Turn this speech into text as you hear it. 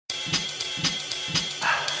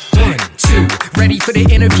ready for the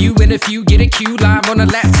interview. And if you get a cue live on a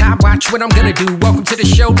laptop, watch what I'm gonna do. Welcome to the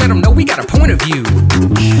show, let them know we got a point of view.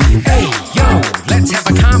 Hey, yo, let's have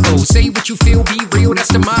a combo. Say what you feel, be real,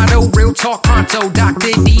 that's the motto. Real talk pronto, Dr.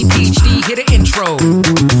 D, PhD, hit an intro.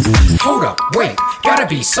 Hold up, wait, gotta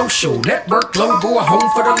be social. Network global, a home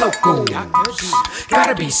for the local.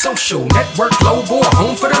 Gotta be social. Network global, a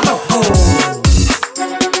home for the local.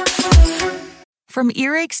 From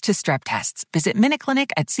earaches to strep tests, visit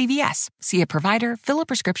MinuteClinic at CVS. See a provider, fill a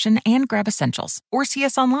prescription, and grab essentials. Or see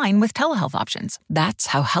us online with telehealth options. That's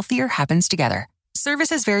how healthier happens together.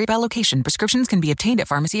 Services vary by location. Prescriptions can be obtained at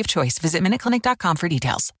pharmacy of choice. Visit MinuteClinic.com for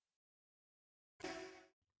details.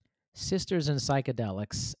 Sisters in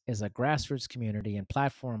Psychedelics is a grassroots community and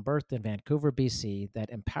platform birthed in Vancouver, BC that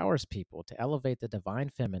empowers people to elevate the divine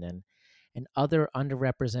feminine and other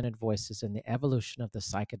underrepresented voices in the evolution of the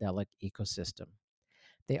psychedelic ecosystem.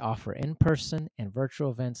 They offer in-person and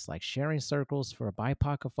virtual events like sharing circles for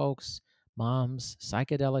BIPOC folks, moms,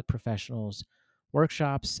 psychedelic professionals,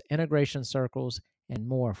 workshops, integration circles, and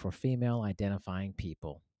more for female identifying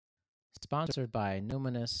people. Sponsored by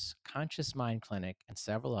Numinous, Conscious Mind Clinic, and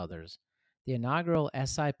several others, the inaugural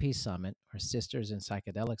SIP Summit, or Sisters in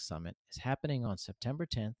Psychedelics Summit, is happening on September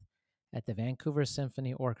 10th at the Vancouver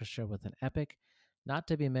Symphony Orchestra with an epic,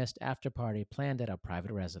 not-to-be-missed after-party planned at a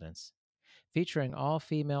private residence. Featuring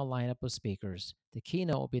all-female lineup of speakers, the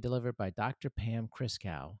keynote will be delivered by Dr. Pam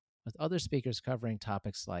Kriskow, with other speakers covering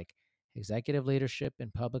topics like executive leadership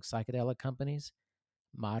in public psychedelic companies,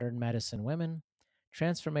 modern medicine women,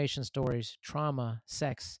 transformation stories, trauma,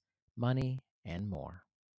 sex, money, and more.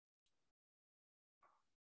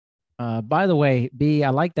 By the way, B, I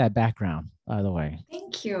like that background, by the way.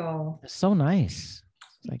 Thank you. It's so nice.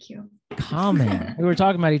 Thank you. Calming. We were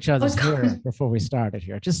talking about each other's hair before we started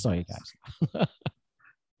here, just so you guys know.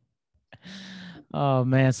 Oh,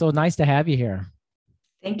 man. So nice to have you here.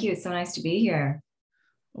 Thank you. It's so nice to be here.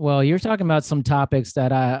 Well, you're talking about some topics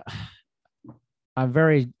that are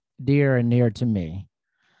very dear and near to me,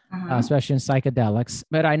 especially in psychedelics.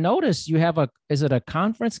 But I noticed you have is it a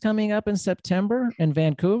conference coming up in September in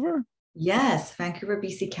Vancouver? Yes, Vancouver,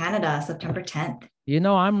 BC, Canada, September 10th. You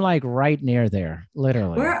know, I'm like right near there,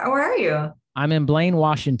 literally. Where are you? I'm in Blaine,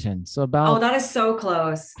 Washington. So about that is so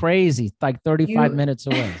close. Crazy, like 35 minutes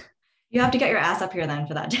away. You have to get your ass up here then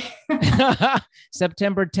for that day.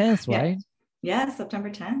 September 10th, right? Yeah, September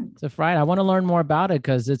 10th. It's a Friday. I want to learn more about it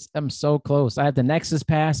because I'm so close. I have the Nexus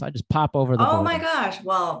Pass. I just pop over the border. My gosh.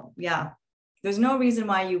 Well, yeah. There's no reason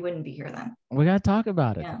why you wouldn't be here then. We got to talk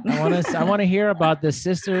about it. Yeah. I want to hear about the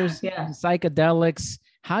sisters, yeah. psychedelics,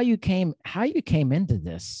 how you came into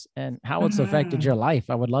this and how it's affected your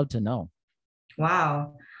life. I would love to know.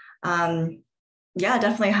 Wow. Yeah,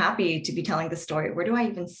 definitely happy to be telling the story. Where do I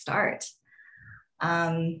even start?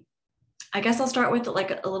 I guess I'll start with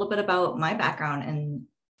like a little bit about my background and,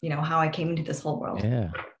 you know, how I came into this whole world.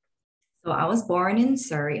 Yeah. So I was born in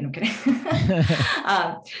Surrey, and I'm kidding.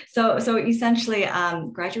 So essentially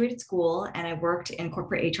graduated school and I worked in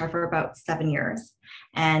corporate HR for about 7 years.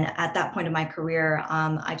 And at that point in my career,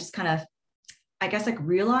 I just kind of, I guess, like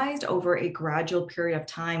realized over a gradual period of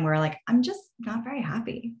time where like, I'm just not very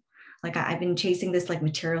happy. Like I've been chasing this like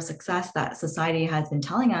material success that society has been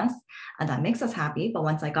telling us and that makes us happy. But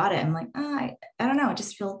once I got it, I'm like, I don't know, I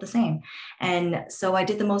just feel the same. And so I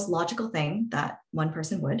did the most logical thing that one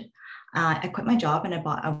person would. I quit my job and I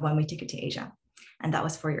bought a one-way ticket to Asia. And that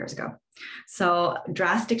was 4 years ago. So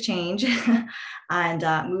drastic change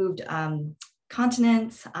and moved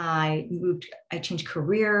continents. I changed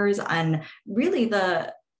careers, and really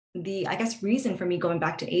the I guess reason for me going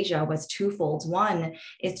back to Asia was twofold. One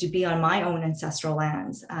is to be on my own ancestral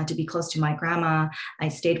lands, to be close to my grandma. I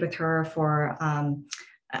stayed with her for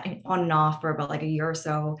on and off for about like a year or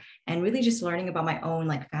so, and really just learning about my own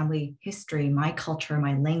like family history, my culture,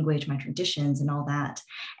 my language, my traditions, and all that.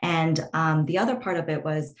 And the other part of it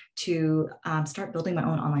was to start building my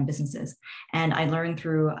own online businesses. And I learned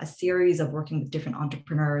through a series of working with different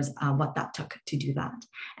entrepreneurs what that took to do that.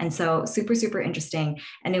 And so super, super interesting.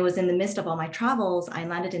 And it was in the midst of all my travels, I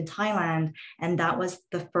landed in Thailand, and that was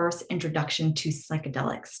the first introduction to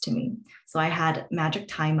psychedelics to me. So I had magic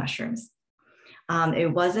Thai mushrooms.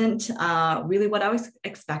 It wasn't really what I was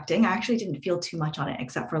expecting. I actually didn't feel too much on it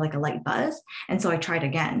except for like a light buzz. And so I tried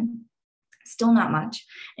again, still not much,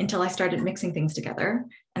 until I started mixing things together.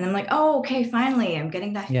 And I'm like, oh, okay, finally, I'm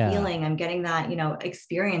getting that feeling. I'm getting that, you know,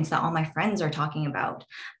 experience that all my friends are talking about,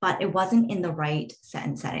 but it wasn't in the right set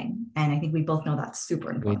and setting. And I think we both know that's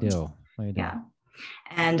super important. We do. Yeah.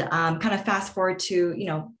 And kind of fast forward to,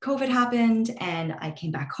 COVID happened and I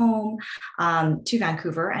came back home to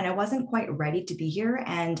Vancouver, and I wasn't quite ready to be here.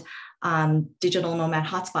 And digital nomad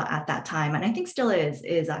hotspot at that time, and I think still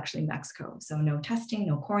is actually Mexico. So no testing,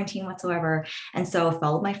 no quarantine whatsoever. And so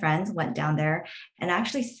followed my friends, went down there, and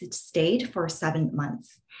actually stayed for 7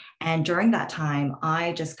 months. And during that time,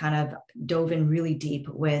 I just kind of dove in really deep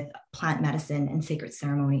with plant medicine and sacred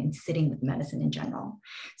ceremony and sitting with medicine in general.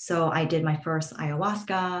 So I did my first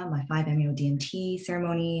ayahuasca, my 5-MeO DMT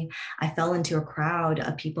ceremony. I fell into a crowd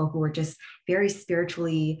of people who were just very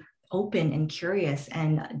spiritually open and curious,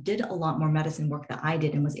 and did a lot more medicine work that I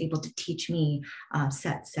did, and was able to teach me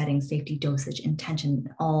setting, safety, dosage, intention,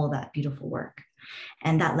 all that beautiful work.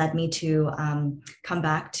 And that led me to come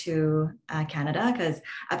back to Canada, because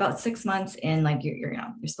about 6 months in, like you're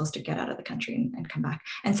supposed to get out of the country and come back.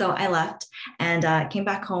 And so I left and came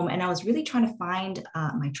back home, and I was really trying to find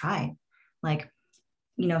my tribe. Like,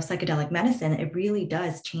 psychedelic medicine, it really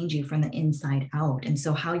does change you from the inside out. And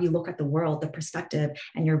so how you look at the world, the perspective,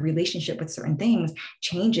 and your relationship with certain things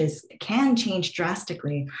can change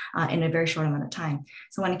drastically in a very short amount of time.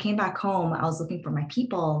 So when I came back home, I was looking for my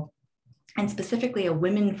people, and specifically a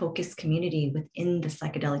women-focused community within the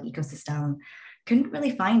psychedelic ecosystem. Couldn't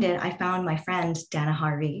really find it. I found my friend, Dana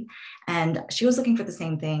Harvey, and she was looking for the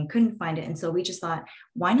same thing, couldn't find it. And so we just thought,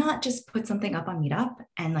 why not just put something up on Meetup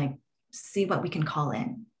and see what we can call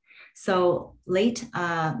in. So late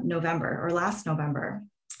November, or last November,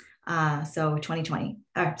 so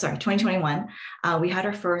 2021, we had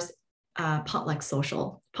our first potluck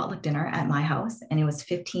dinner at my house, and it was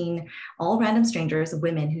 15 all random strangers,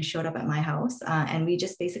 women, who showed up at my house, and we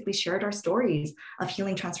just basically shared our stories of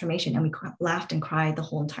healing transformation, and we laughed and cried the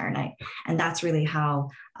whole entire night. And that's really how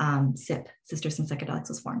SIP, Sisters in Psychedelics,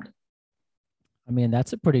 was formed. I mean,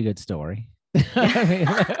 that's a pretty good story. I mean,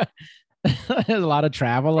 there's a lot of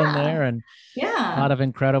travel in there, and a lot of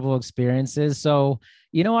incredible experiences. So,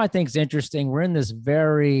 I think it's interesting. We're in this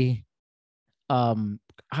very,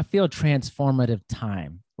 I feel, transformative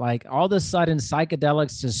time. Like, all of a sudden,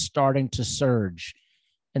 psychedelics is starting to surge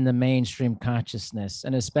in the mainstream consciousness,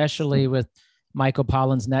 and especially with Michael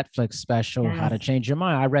Pollan's Netflix special, How to Change Your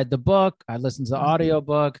Mind. I read the book. I listened to the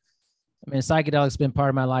audiobook. I mean, psychedelics been part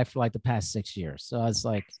of my life for like the past 6 years. So it's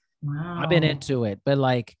like, wow. I've been into it, but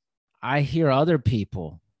like, I hear other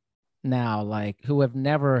people now, like, who have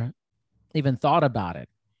never even thought about it.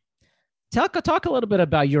 Talk a little bit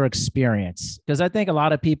about your experience, because I think a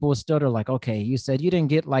lot of people still are like, okay, you said you didn't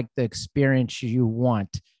get like the experience you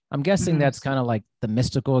want. I'm guessing that's kind of like the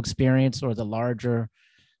mystical experience, or the larger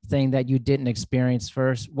thing that you didn't experience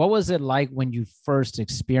first. What was it like when you first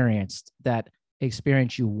experienced that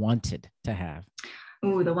experience you wanted to have?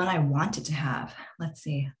 Ooh, the one I wanted to have. Let's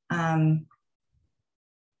see.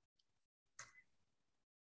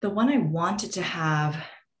 The one I wanted to have,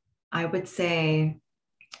 I would say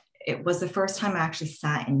it was the first time I actually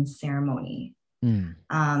sat in ceremony.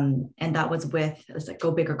 And that was with, it was like Go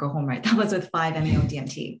Big or Go Home, right? That was with 5-MeO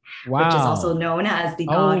DMT, which is also known as the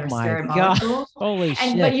God or spirit molecule. Holy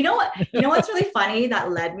shit. But you know what? What's really funny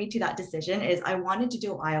that led me to that decision is I wanted to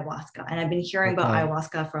do ayahuasca, and I've been hearing about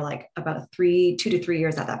ayahuasca for like about 2 to 3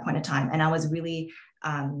 years at that point in time, and I was really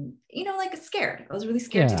scared. I was really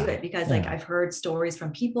scared to do it, because like I've heard stories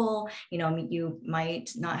from people, you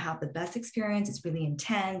might not have the best experience. It's really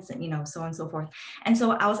intense, and so on and so forth. And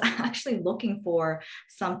so I was actually looking for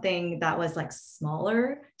something that was like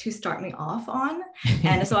smaller to start me off on.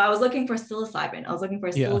 And so I was looking for psilocybin. I was looking for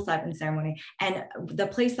a psilocybin ceremony. And the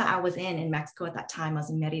place that I was in Mexico at that time, I was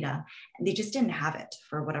in Merida, and they just didn't have it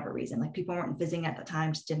for whatever reason. Like, people weren't visiting at the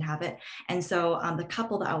time, just didn't have it. And so the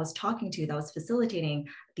couple that I was talking to that was facilitating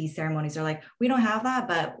these ceremonies are like, we don't have that,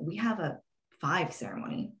 but we have a 5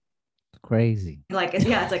 ceremony. Crazy. Like, it's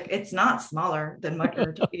like, it's not smaller than what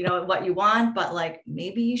what you want, but like,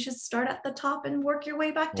 maybe you should start at the top and work your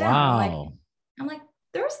way back down. Wow. I'm like,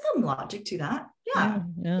 there's some logic to that. Yeah.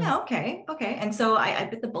 Okay. And so I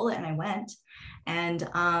bit the bullet and I went, and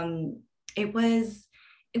it was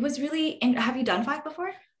really. And have you done 5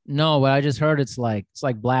 before? No, but I just heard it's like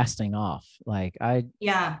blasting off. Like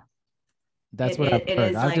that's what I've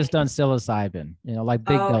heard. I've just done psilocybin, like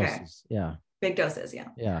big doses. Yeah. Big doses.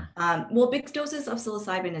 Yeah. Well, big doses of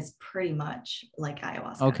psilocybin is pretty much like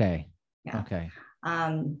ayahuasca. Okay. Yeah. Okay.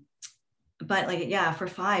 But like, for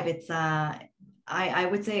 5, it's, I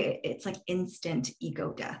would say it's like instant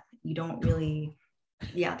ego death. You don't really,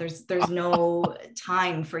 there's no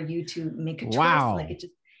time for you to make a choice. Wow. Like,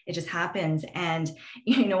 it just happens. And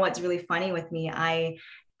what's really funny with me,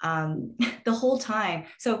 the whole time.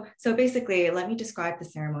 So basically, let me describe the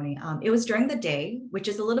ceremony. It was during the day, which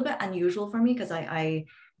is a little bit unusual for me because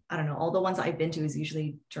I don't know, all the ones I've been to is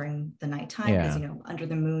usually during the nighttime because, you know, under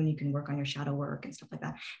the moon, you can work on your shadow work and stuff like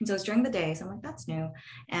that. And so it's during the day. So I'm like, that's new.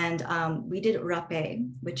 And we did rapé,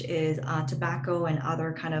 which is tobacco and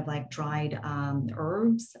other kind of like dried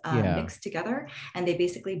herbs mixed together. And they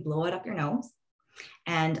basically blow it up your nose.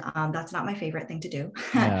 And that's not my favorite thing to do.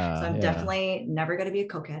 So I'm definitely never going to be a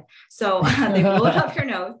cokehead. So they blow it up your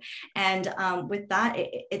nose. And with that,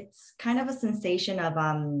 it's kind of a sensation of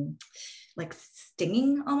like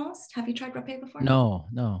stinging almost. Have you tried rapé before?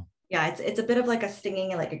 No. Yeah, it's a bit of like a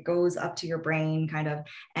stinging, like it goes up to your brain kind of.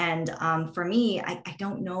 And for me, I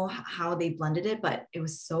don't know how they blended it, but it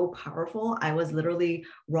was so powerful. I was literally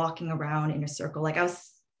rocking around in a circle. Like I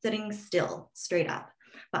was sitting still straight up,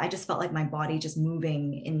 but I just felt like my body just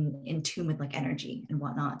moving in tune with like energy and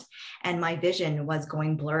whatnot. And my vision was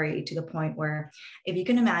going blurry to the point where if you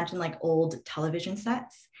can imagine like old television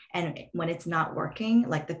sets, and when it's not working,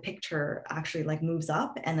 like the picture actually like moves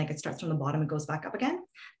up and like it starts from the bottom and goes back up again.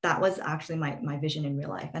 That was actually my vision in real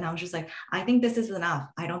life. And I was just like, I think this is enough.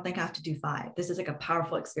 I don't think I have to do 5. This is like a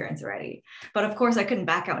powerful experience already. But of course I couldn't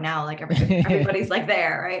back out now. Like everybody's like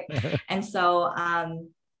there, right? And so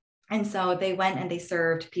they went and they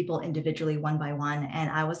served people individually one by one. And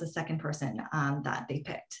I was the second person that they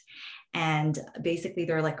picked. And basically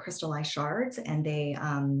they're like crystallized shards and they,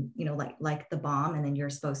 you know, like the bomb. And then you're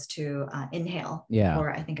supposed to inhale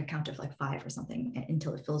for I think a count of like 5 or something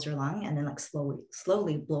until it fills your lung and then like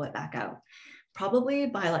slowly blow it back out. Probably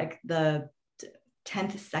by like the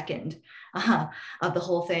 10th second of the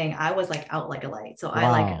whole thing, I was like out like a light. So I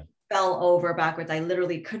like fell over backwards. I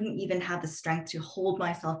literally couldn't even have the strength to hold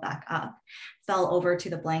myself back up, fell over to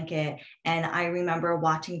the blanket. And I remember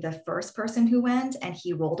watching the first person who went and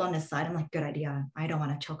he rolled on his side. I'm like, good idea. I don't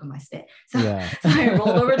want to choke on my spit. So I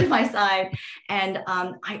rolled over to my side and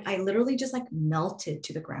I literally just like melted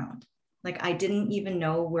to the ground. Like I didn't even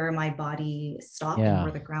know where my body stopped and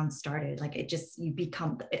where the ground started. Like it just,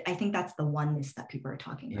 I think that's the oneness that people are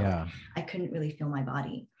talking about. I couldn't really feel my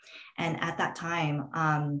body. And at that time,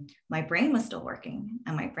 my brain was still working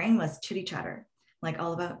and my brain was chitty chatter, like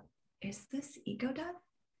all about, is this ego death?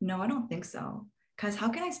 No, I don't think so. Because how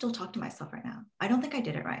can I still talk to myself right now? I don't think I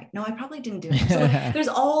did it right. No, I probably didn't do it. So like, there's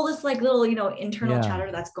all this like little, you know, internal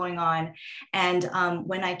chatter that's going on. And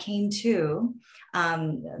when I came to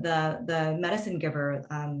the medicine giver,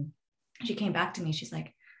 she came back to me. She's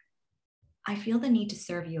like, I feel the need to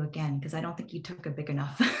serve you again because I don't think you took a big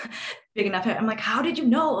enough hit. I'm like, how did you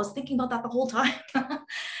know? I was thinking about that the whole time.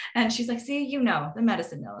 And she's like, see, you know, the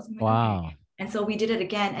medicine knows. I'm like, wow. Okay. And so we did it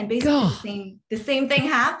again, and basically the same thing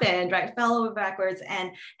happened, right? Fell over backwards,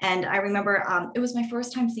 and I remember it was my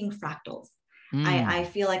first time seeing fractals. I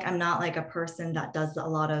feel like I'm not like a person that does a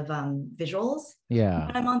lot of visuals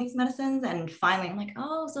when I'm on these medicines. And finally I'm like,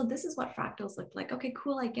 oh, so this is what fractals look like. Okay,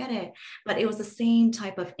 cool, I get it. But it was the same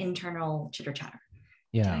type of internal chitter chatter.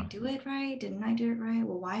 Did I do it right? Didn't I do it right?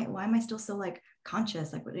 Well, why am I still so like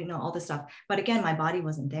conscious? Like, you know, all this stuff. But again, my body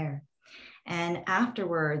wasn't there. And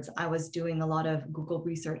afterwards, I was doing a lot of Google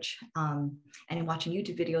research and watching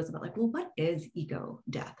YouTube videos about like, well, what is ego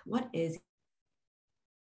death? What is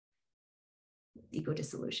ego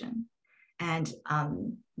dissolution? And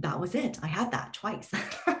that was it. I had that twice.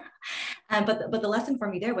 But the lesson for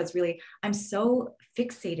me there was really, I'm so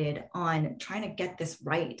fixated on trying to get this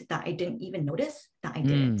right that I didn't even notice that I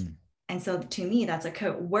did it. And so to me, that's like,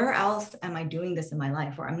 where else am I doing this in my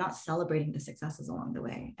life where I'm not celebrating the successes along the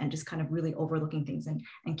way and just kind of really overlooking things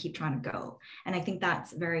and keep trying to go. And I think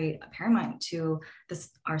that's very paramount to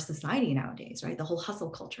our society nowadays, right? The whole hustle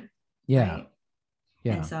culture. Right?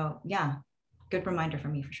 And so, good reminder for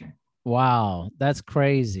me for sure. Wow. That's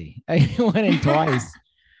crazy. I went in twice.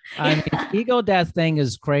 I mean, ego death thing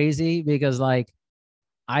is crazy because like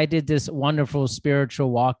I did this wonderful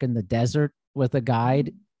spiritual walk in the desert with a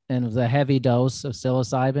guide. And it was a heavy dose of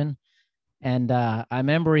psilocybin. And I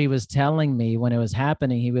remember he was telling me when it was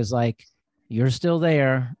happening, he was like, you're still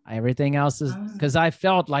there. Everything else is, because I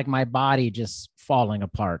felt like my body just falling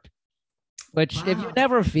apart, which if you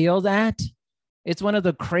never feel that, it's one of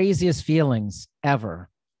the craziest feelings ever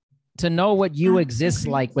to know what you exist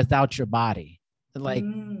like without your body. Like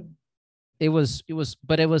it was,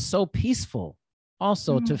 but it was so peaceful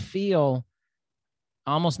also to feel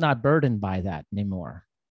almost not burdened by that anymore.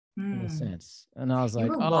 In a sense. And I was like,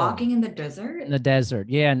 you were walking in the desert? In the desert.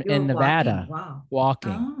 Yeah. In Nevada,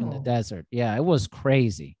 walking in the desert. Yeah. It was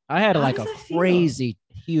crazy. I had like a crazy,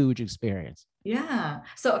 huge experience. Yeah.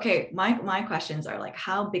 So, okay, my questions are like,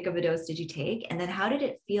 how big of a dose did you take? And then how did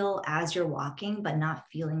it feel as you're walking, but not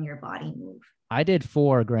feeling your body move? I did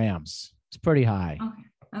 4 grams. It's pretty high.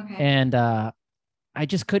 Okay. Okay. And I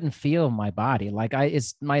just couldn't feel my body. Like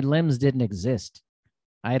my limbs didn't exist.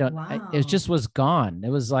 It Wow. just was gone. It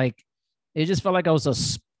was like, it just felt like I was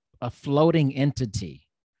a floating entity.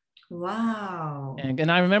 Wow. And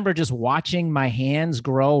I remember just watching my hands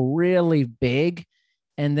grow really big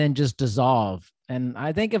and then just dissolve. And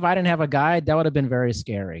I think if I didn't have a guide, that would have been very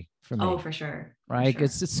scary for Oh, me. for sure. For Right. sure.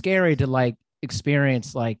 It's scary to like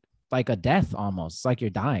experience like a death almost. It's like you're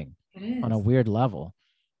dying It on a is. weird level.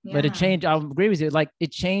 But it Yeah. changed. I'll agree with you. Like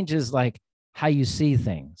it changes like how you see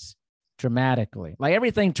things dramatically. Like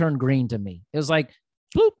everything turned green to me. It was like,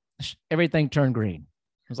 bloop, everything turned green.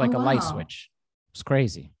 It was Oh, like a light wow. switch. It was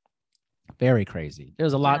crazy. Very crazy.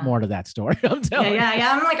 There's a lot Yeah. more to that story. I'm Yeah. telling you. Yeah.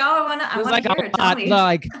 Yeah. I'm like, oh, I It was want like to a hear it. Tell lot, me.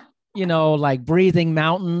 like, like breathing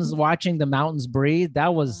mountains, watching the mountains breathe.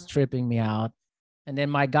 That was tripping me out. And then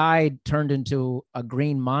my guide turned into a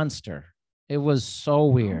green monster. It was so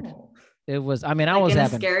weird. Oh, It was, I mean, I like was in a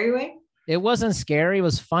having, scary way? it wasn't scary. It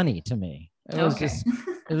was funny to me. Okay.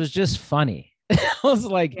 It was just funny. It was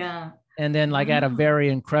like, Yeah. and then like I had a Wow. very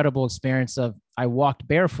incredible experience of, I walked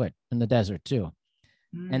barefoot in the desert too.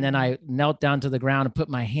 And then Mm. I knelt down to the ground and put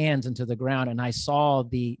my hands into the ground, and I saw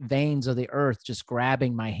the veins of the earth just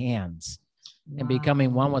grabbing my hands and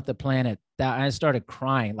becoming one Wow. with the planet. That I started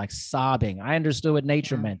crying, like sobbing. I understood what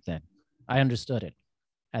nature Yeah. meant then. I understood it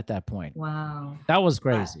at that point. Wow. That was That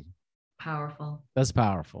crazy. powerful. That's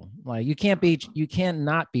powerful. Like you can't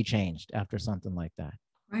not be changed after something like that.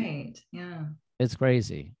 Right. Yeah. It's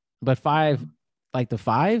crazy. But 5, like the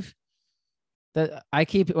 5 that I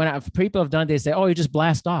keep, people have done, they say, oh, you just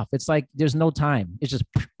blast off. It's like, there's no time. It's just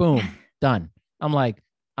boom, done. I'm like,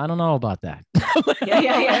 I don't know about that. Yeah,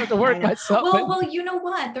 yeah, I yeah. have to work I know. myself. Well, you know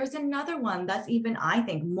what? There's another one that's even, I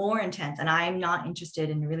think, more intense, and I'm not interested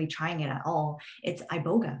in really trying it at all. It's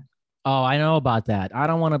iboga. Oh, I know about that. I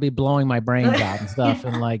don't want to be blowing my brains out and stuff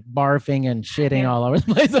and Yeah, like barfing and shitting yeah. all over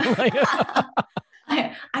the place. I'm like,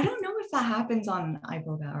 I don't know if that happens on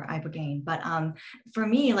iboga or ibogaine, but for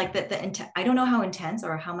me, like I don't know how intense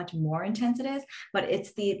or how much more intense it is, but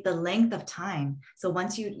it's the length of time. So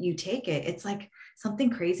once you take it, it's like something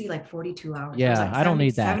crazy, like 42 hours. It was yeah, like I don't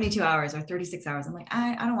need that. 72 hours or 36 hours. I'm like,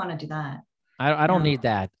 I don't want to do that. I don't No. need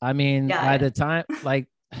that. I mean, Yeah, by yeah. the time, like,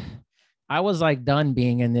 I was like done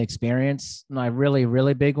being in the experience, my really,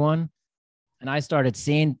 really big one. And I started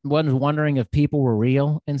wondering if people were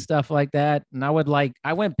real and stuff like that. And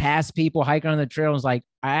I went past people hiking on the trail and was like,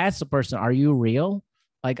 I asked the person, are you real?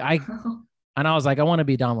 And I was like, I want to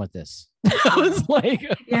be done with this. I was Wow. like,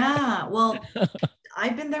 Yeah. Well,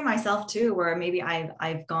 I've been there myself too, where maybe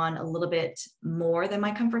I've gone a little bit more than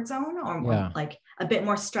my comfort zone, or yeah, like a bit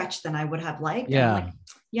more stretched than I would have liked. And I'm yeah. like,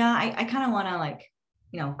 yeah, I kind of want to like,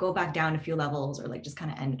 go back down a few levels, or like just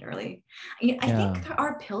kind of end it early. I Yeah. think there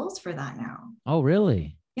are pills for that now. Oh,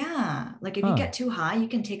 really? Yeah. Like if you Huh. get too high, you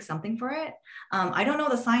can take something for it. I don't know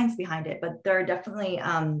the science behind it, but there are definitely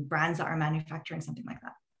brands that are manufacturing something like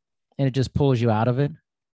that. And it just pulls you out of it?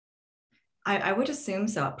 I would assume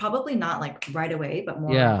so. Probably not like right away, but more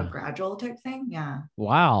of a Yeah. gradual type thing. Yeah.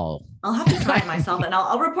 Wow. I'll have to try it myself, and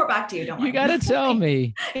I'll report back to you. Don't You worry. got to tell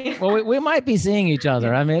me. Yeah. Well, we might be seeing each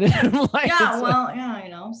other. I mean, Yeah, well,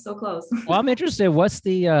 yeah, so close. well, I'm interested.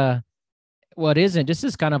 What isn't, this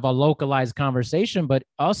is kind of a localized conversation, but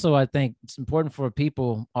also I think it's important for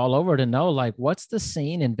people all over to know, like, what's the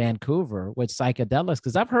scene in Vancouver with psychedelics?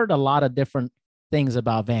 Because I've heard a lot of different things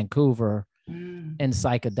about Vancouver Mm. and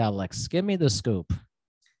psychedelics. Give me the scoop.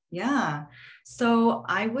 Yeah. So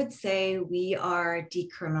I would say we are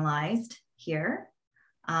decriminalized here.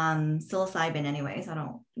 Psilocybin anyways. I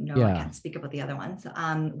don't know. I Yeah. can't speak about the other ones.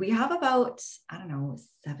 We have about, I don't know,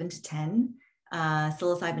 7 to 10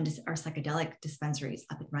 psilocybin or psychedelic dispensaries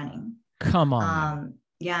up and running. Come on.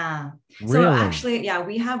 Yeah. Really? So actually, yeah,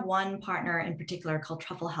 we have one partner in particular called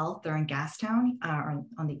Truffle Health. They're in Gastown,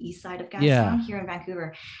 on the east side of Gastown, Yeah. here in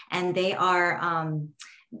Vancouver, and they are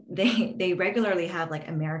they regularly have like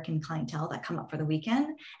American clientele that come up for the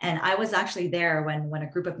weekend. And I was actually there when a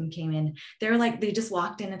group of them came in. They're like, they just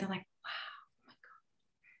walked in and they're like, wow, oh my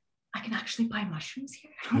God, I can actually buy mushrooms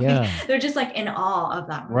here. Yeah. They're just like in awe of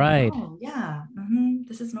that. Right. Oh yeah,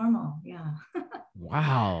 this is normal. Yeah.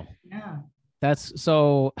 Wow. Yeah. That's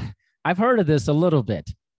so, I've heard of this a little bit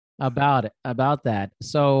about that.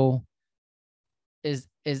 So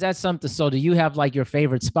is that something? So do you have like your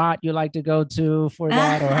favorite spot you like to go to for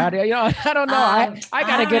that? Or how do you, I don't know. I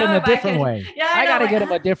got to get him a different way. Yeah, I got to know, get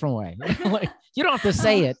him a different way. Like, you don't have to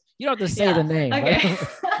say it. You don't have to say Yeah, the name. okay.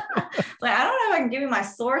 Like, I don't know if I can give you my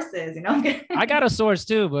sources, you know. I got a source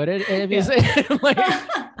too, but like,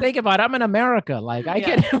 think about it, I'm in America. Like I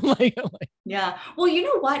can yeah. Well, you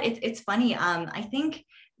know what? It's funny. I think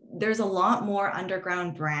there's a lot more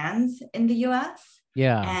underground brands in the US.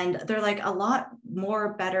 Yeah. And they're like a lot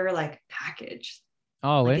more better, like packaged.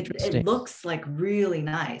 Oh, like interesting. it looks like really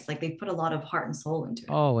nice. Like they put a lot of heart and soul into it.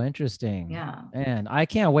 Oh, interesting. Yeah. Man, I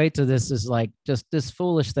can't wait till this is like just this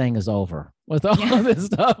foolish thing is over with all of this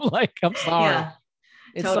stuff. Like, I'm sorry. Yeah,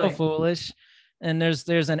 it's totally. so foolish. And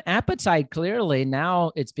there's an appetite. Clearly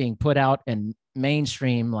now it's being put out in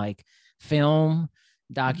mainstream, like film,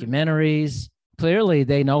 documentaries. Clearly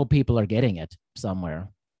they know people are getting it somewhere,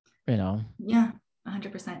 you know? Yeah.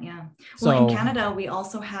 100%. Yeah. So, well, in Canada, we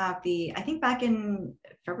also have I think back in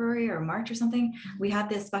February or March or something, we had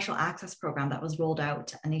this special access program that was rolled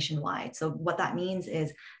out nationwide. So what that means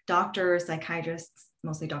is doctors, psychiatrists,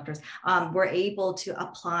 mostly doctors, were able to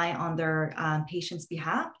apply on their patients'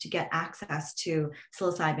 behalf to get access to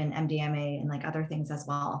psilocybin, MDMA, and like other things as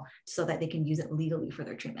well, so that they can use it legally for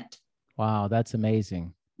their treatment. Wow, that's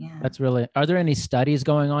amazing. Yeah. That's really, are there any studies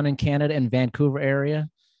going on in Canada and Vancouver area?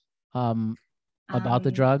 About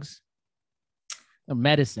the drugs or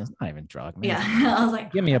medicines, not even drug. Medicine. Yeah. I was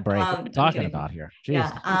like, give me a break. What are we talking about here? Jeez.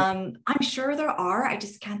 Yeah. I'm sure there are, I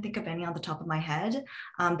just can't think of any on the top of my head.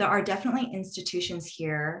 There are definitely institutions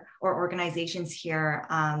here or organizations here.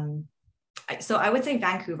 So I would say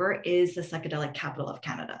Vancouver is the psychedelic capital of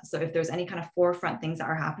Canada. So if there's any kind of forefront things that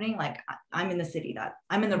are happening, like I'm in the city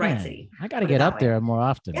I'm in the right city. I got to get up there more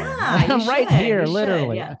often. Yeah. I'm right here,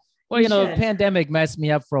 literally. Yeah. Well, the pandemic messed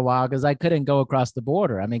me up for a while because I couldn't go across the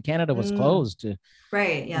border. I mean, Canada was closed.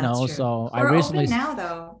 Right. Yeah. That's true. So We're I recently open now,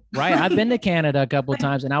 though. Right. I've been to Canada a couple of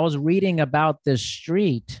times, and I was reading about this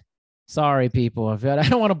street. Sorry, people, I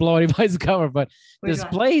don't want to blow anybody's cover, but this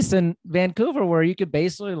place in Vancouver where you could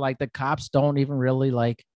basically, like, the cops don't even really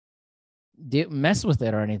like mess with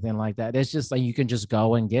it or anything like that. It's just like you can just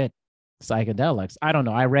go and get psychedelics. I don't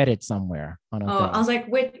know. I read it somewhere on a thing. I was like,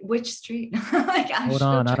 which street? Like, hold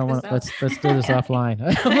on. I don't want. Let's do this offline.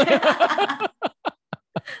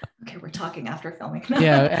 Okay, we're talking after filming.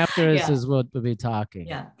 Yeah, after this is we'll be talking.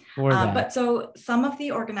 Yeah. That. But so some of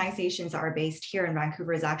the organizations that are based here in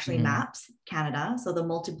Vancouver is actually MAPS Canada. So the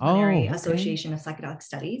Multidisciplinary Association of Psychedelic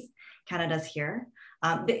Studies. Canada's here.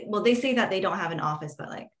 They say that they don't have an office, but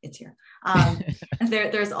like it's here.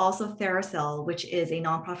 There's also Theracell, which is a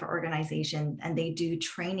nonprofit organization, and they do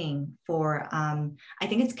training for, I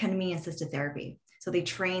think it's ketamine assisted therapy. So they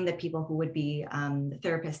train the people who would be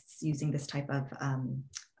therapists using this type of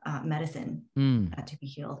medicine to be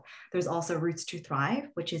healed. There's also Roots to Thrive,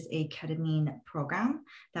 which is a ketamine program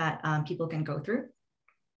that people can go through.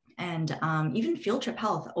 And even Field Trip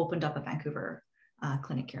Health opened up a Vancouver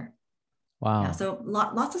clinic here. Wow. Yeah, so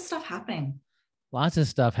lots of stuff happening. Lots of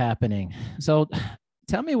stuff happening. So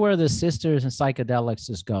tell me where the Sisters and Psychedelics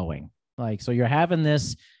is going. Like, so you're having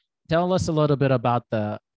this, tell us a little bit about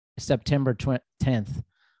the September 10th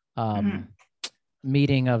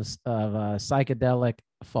meeting of psychedelic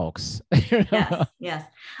folks. Yes.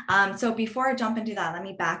 So before I jump into that, let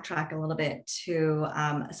me backtrack a little bit to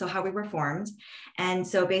so how we were formed. And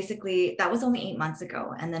so basically that was only 8 months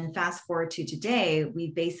ago. And then fast forward to today,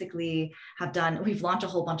 we basically we've launched a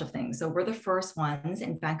whole bunch of things. So we're the first ones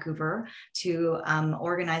in Vancouver to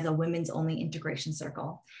organize a women's only integration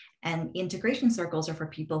circle. And integration circles are for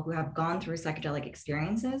people who have gone through psychedelic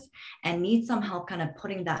experiences and need some help kind of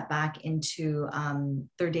putting that back into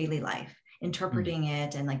their daily life, interpreting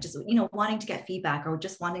it, and like just, wanting to get feedback or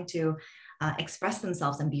just wanting to express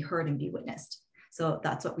themselves and be heard and be witnessed. So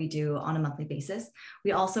that's what we do on a monthly basis.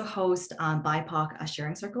 We also host BIPOC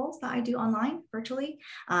sharing circles that I do online virtually.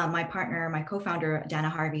 My partner, my co-founder, Dana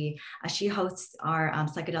Harvey, she hosts our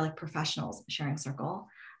psychedelic professionals sharing circle.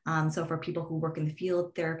 So for people who work in the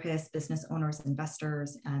field, therapists, business owners,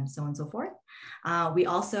 investors, and so on and so forth. We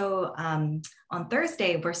also, on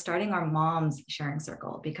Thursday, we're starting our moms sharing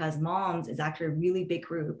circle, because moms is actually a really big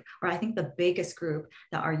group, or I think the biggest group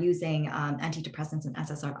that are using antidepressants and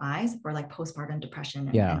SSRIs for like postpartum depression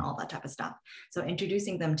and all that type of stuff. So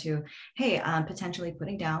introducing them to, hey, potentially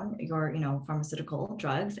putting down your, pharmaceutical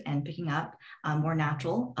drugs and picking up more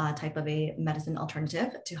natural type of a medicine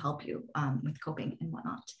alternative to help you with coping and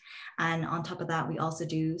whatnot. And on top of that, we also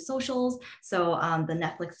do socials. So the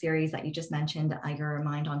Netflix series that you just mentioned, Your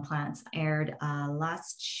Mind on Plants, aired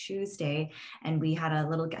last Tuesday, and we had a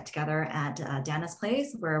little get together at Dana's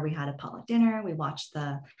place where we had a potluck dinner. We watched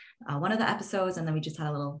one of the episodes, and then we just had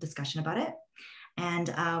a little discussion about it.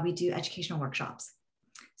 And we do educational workshops.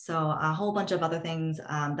 So a whole bunch of other things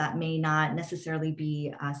that may not necessarily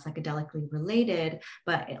be psychedelically related,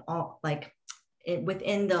 but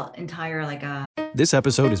within the entire This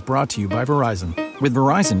episode is brought to you by Verizon. With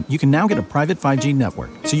Verizon, you can now get a private 5G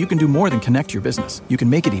network, so you can do more than connect your business. You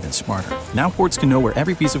can make it even smarter. Now ports can know where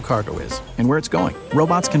every piece of cargo is and where it's going.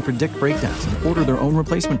 Robots can predict breakdowns and order their own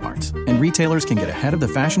replacement parts. And retailers can get ahead of the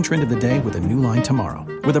fashion trend of the day with a new line tomorrow.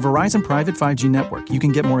 With a Verizon private 5G network, you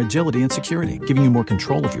can get more agility and security, giving you more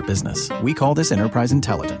control of your business. We call this enterprise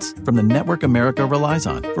intelligence. From the network America relies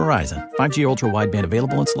on, Verizon. 5G ultra wideband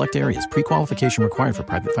available in select areas. Pre-qualification required for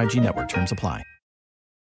private 5G network. Terms apply.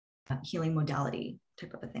 Healing modality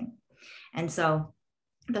type of a thing. And so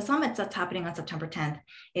the summit that's happening on September 10th,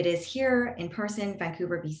 it is here in person,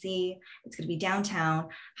 Vancouver, BC. It's going to be downtown.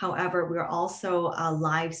 However, we're also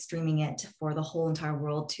live streaming it for the whole entire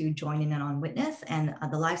world to join in and on witness. And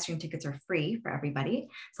the live stream tickets are free for everybody.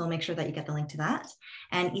 So make sure that you get the link to that.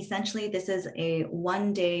 And essentially, this is a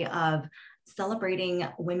 1 day of celebrating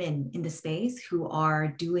women in the space who are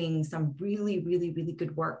doing some really, really, really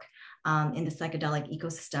good work in the psychedelic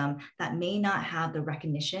ecosystem that may not have the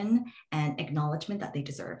recognition and acknowledgement that they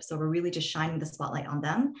deserve. So we're really just shining the spotlight on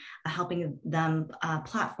them, helping them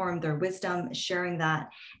platform their wisdom, sharing that.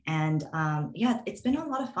 And it's been a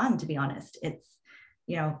lot of fun, to be honest. It's,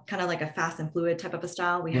 kind of like a fast and fluid type of a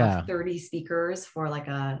style. We have 30 speakers for like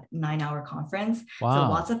a 9-hour conference. Wow.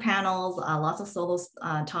 So lots of panels, lots of solo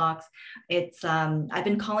talks. It's, I've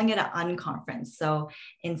been calling it an unconference. So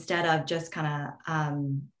instead of just kind of,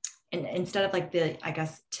 instead of like the, I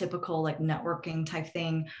guess, typical like networking type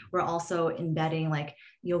thing, we're also embedding like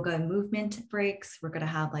yoga and movement breaks. We're going to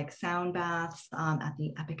have like sound baths at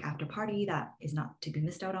the epic after party that is not to be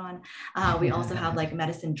missed out on. We also have like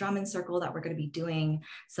medicine drum and circle that we're going to be doing.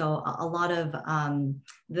 So a lot of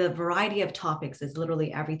the variety of topics is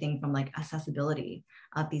literally everything from like accessibility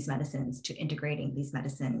of these medicines to integrating these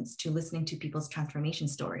medicines to listening to people's transformation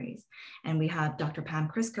stories. And we have Dr. Pam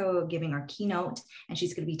Crisco giving our keynote, and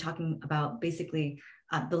she's going to be talking about basically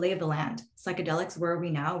the lay of the land, psychedelics, where are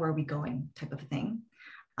we now, where are we going type of a thing.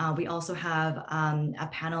 We also have a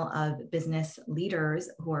panel of business leaders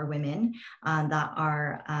who are women that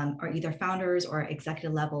are either founders or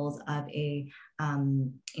executive levels of a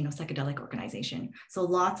psychedelic organization. So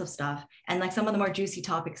lots of stuff. And like some of the more juicy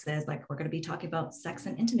topics is like, we're going to be talking about sex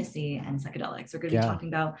and intimacy and psychedelics. We're going to be talking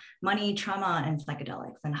about money, trauma, and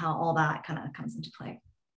psychedelics and how all that kind of comes into play.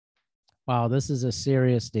 Wow, this is a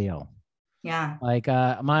serious deal. Yeah. Like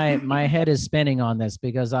my head is spinning on this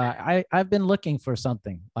because I've been looking for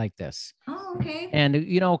something like this. Oh, okay. And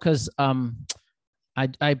because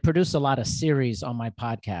I produce a lot of series on my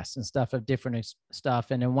podcast and stuff of different stuff.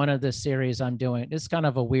 And in one of the series I'm doing, it's kind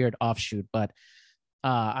of a weird offshoot, but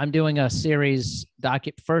I'm doing a series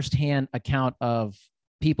firsthand account of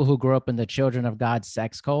people who grew up in the Children of God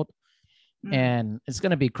sex cult. And it's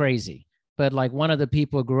going to be crazy. But like one of the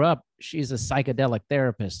people who grew up, she's a psychedelic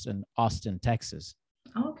therapist in Austin, Texas.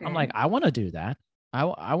 Okay. I'm like, I want to do that.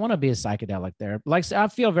 I want to be a psychedelic therapist. Like, I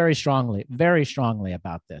feel very strongly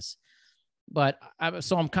about this. But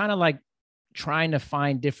I'm kind of like trying to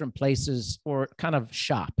find different places or kind of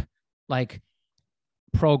shop, like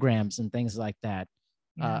programs and things like that.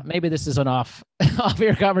 Yeah. Maybe this is an off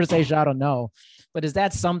your conversation. I don't know. But is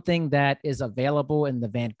that something that is available in the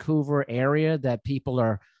Vancouver area that people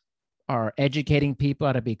are educating people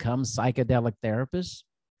how to become psychedelic therapists?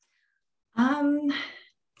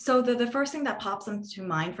 So the first thing that pops into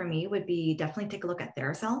mind for me would be definitely take a look at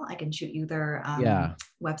Theracell. I can shoot you their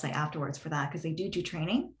website afterwards for that because they do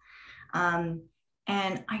training.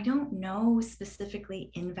 And I don't know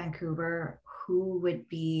specifically in Vancouver who would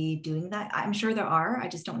be doing that. I'm sure there are, I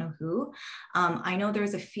just don't know who. I know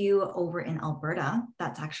there's a few over in Alberta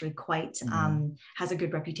that's actually quite, has a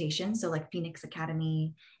good reputation. So like Phoenix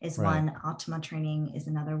Academy is one, Optima Training is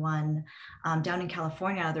another one. Down in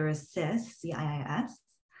California, there is CIIS.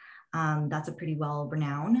 That's a pretty well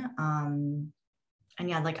renowned. And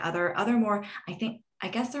yeah, like other more, I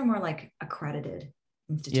guess they're more like accredited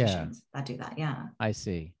institutions that do that. Yeah. I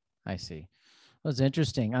see. Well, it's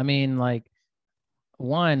interesting. I mean, like,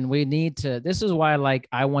 this is why like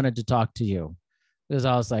I wanted to talk to you, because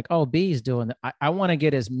I was like, oh, B's doing that. I want to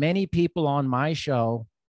get as many people on my show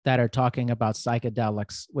that are talking about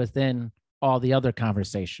psychedelics within all the other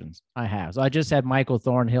conversations I have. So I just had Michael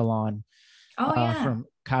Thornhill on from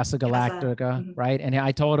Casa Galactica, right? And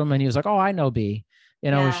I told him, and he was like, oh, I know B,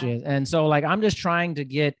 who she is. And so like, I'm just trying to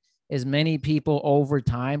get as many people over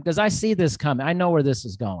time, because I see this coming. I know where this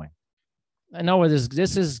is going. I know where this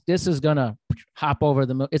is gonna hop over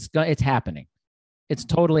the moon. It's happening. It's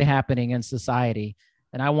totally happening in society.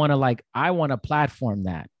 And I want to platform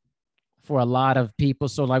that for a lot of people.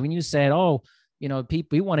 So like when you said, oh,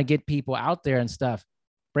 people, we want to get people out there and stuff,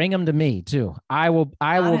 bring them to me too. I will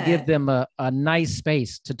give them a nice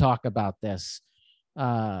space to talk about this.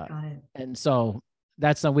 Got it. And so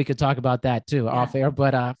that's something we could talk about that too off air,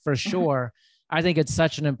 but for sure, I think it's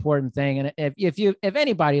such an important thing. And if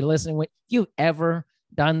anybody listening, if you've ever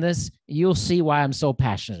done this, you'll see why I'm so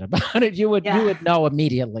passionate about it. You would know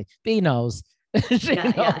immediately. B knows.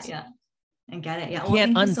 Yeah. And get it. Yeah. Well,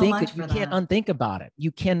 thank you so much for that. You can't unthink about it.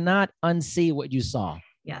 You cannot unsee what you saw.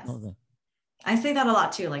 Yes. I say that a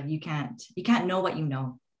lot too. Like you can't know what you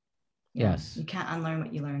know. Yes. You can't unlearn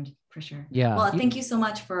what you learned, for sure. Yeah. Well, thank you so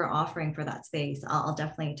much for offering for that space. I'll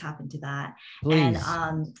definitely tap into that. Please.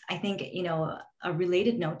 And I think, a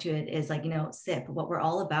related note to it is like, SIP, what we're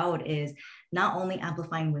all about is not only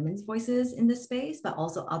amplifying women's voices in this space, but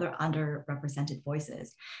also other underrepresented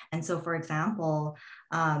voices. And so, for example,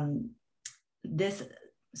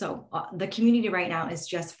 the community right now is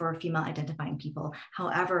just for female identifying people.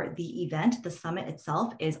 However, the event, the summit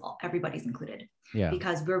itself is everybody's included. Yeah.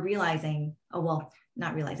 Because we're realizing,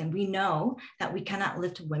 we know that we cannot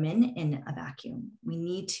lift women in a vacuum. We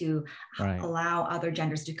need to allow other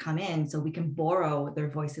genders to come in so we can borrow their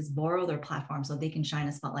voices, borrow their platform so they can shine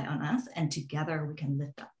a spotlight on us, and together we can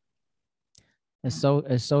lift up. It's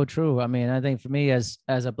so true. I mean, I think for me as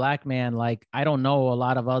a Black man, like I don't know a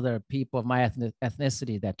lot of other people of my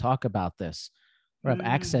ethnicity that talk about this or have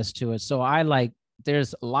access to it. So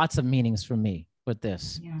there's lots of meanings for me with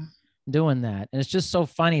this, doing that. And it's just so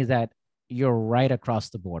funny that you're right across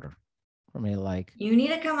the border for me. Like you need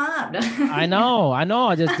to come up. I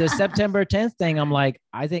know. Just the September 10th thing. I'm like,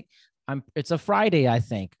 I think it's a Friday. I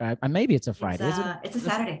think maybe it's a Friday. It's a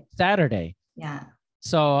Saturday. Saturday. Yeah.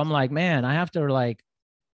 So I'm like, man, I have to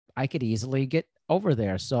I could easily get over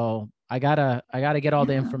there. So I gotta get all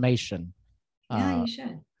the information. Yeah, you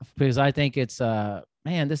should. Because I think it's,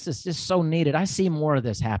 man, this is just so needed. I see more of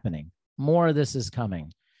this happening. More of this is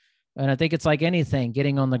coming. And I think it's like anything,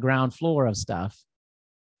 getting on the ground floor of stuff.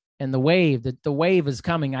 And the wave is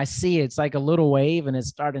coming. I see it's like a little wave and it's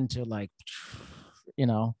starting to It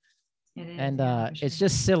is, and sure. It's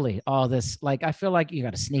just silly, all this. Like I feel like you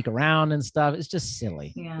got to sneak around and stuff. It's just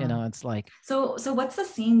silly. It's like, so what's the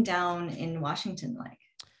scene down in Washington like?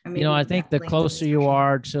 I think the closer you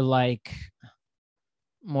are to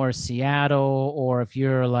more Seattle, or if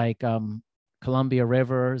you're Columbia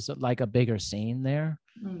River, is like a bigger scene there.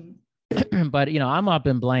 But I'm up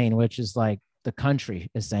in Blaine, which is like the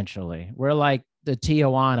country essentially. We're like the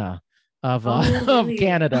Tijuana of really? Of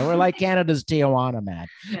Canada. We're like Canada's Tijuana, man.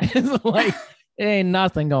 Yeah. It's like it ain't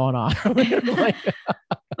nothing going on.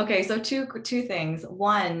 Okay, so two things.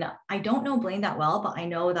 One, I don't know Blaine that well, but I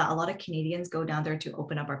know that a lot of Canadians go down there to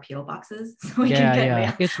open up our PO boxes, so we can get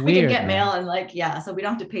mail. It's we weird, can get mail and so we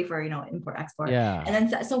don't have to pay for import export. Yeah. And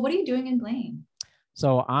then so what are you doing in Blaine?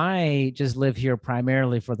 So I just live here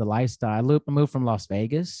primarily for the lifestyle. I moved from Las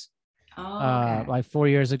Vegas. Okay. Like 4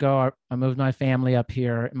 years ago, I moved my family up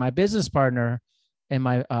here. My business partner in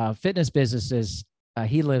my fitness businesses,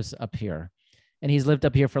 he lives up here, and he's lived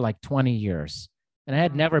up here for like 20 years. And I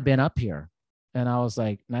had never been up here. And I was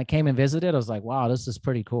like, and I came and visited. I was like, wow, this is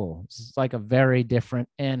pretty cool. This is like a very different.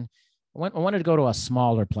 And I wanted to go to a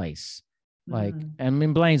smaller place.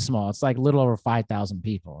 Blaine's small. It's like a little over 5,000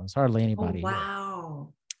 people. It's hardly anybody. Oh,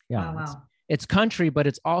 wow. Here. Yeah. Wow. It's country, but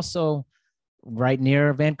it's also right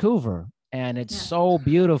near Vancouver. And it's so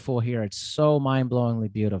beautiful here. It's so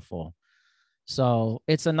mind-blowingly beautiful. So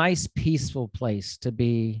it's a nice, peaceful place to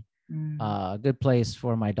be, a good place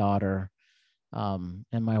for my daughter and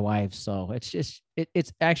my wife. So it's just,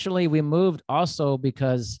 it's actually, we moved also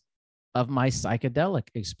because of my psychedelic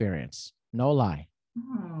experience. No lie.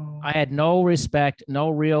 Oh. I had no respect, no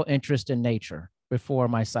real interest in nature before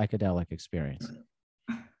my psychedelic experience.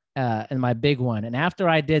 And my big one. And after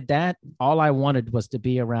I did that, all I wanted was to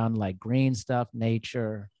be around like green stuff,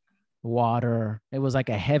 nature, water. It was like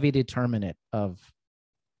a heavy determinant of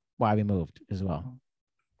why we moved as well.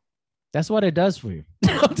 That's what it does for you.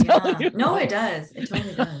 Yeah. No, it does. It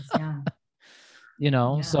totally does.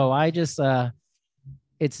 Yeah. So I just,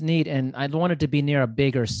 it's neat. And I wanted to be near a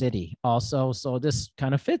bigger city also. So this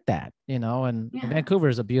kind of fit that, and Vancouver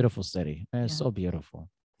is a beautiful city. And it's so beautiful.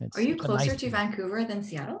 Are you closer to Vancouver than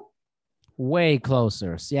Seattle? Way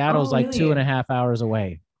closer. Seattle's like 2.5 hours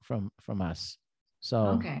away from us.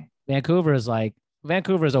 So Vancouver is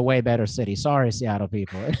a way better city. Sorry, Seattle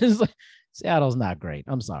people. Seattle's not great.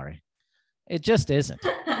 I'm sorry. It just isn't.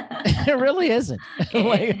 It really isn't.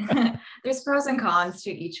 there's pros and cons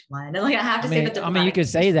to each one. Like I have to say that. I mean, you could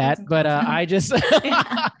say that, but I just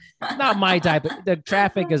not my type. The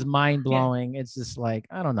traffic is mind blowing. It's just like,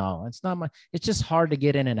 I don't know. It's not my. It's just hard to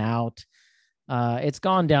get in and out. It's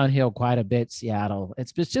gone downhill quite a bit, Seattle.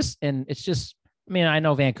 It's just. I mean, I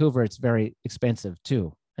know Vancouver. It's very expensive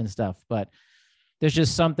too and stuff, but there's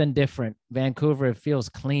just something different. Vancouver, it feels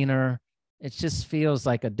cleaner. It just feels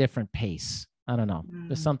like a different pace. I don't know.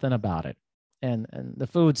 There's something about it. And the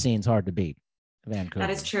food scene's hard to beat. Vancouver. That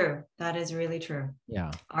is true. That is really true.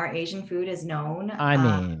 Yeah. Our Asian food is known. I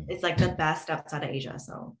mean, it's like the best outside of Asia.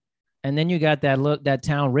 So. And then you got that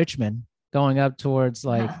town Richmond going up towards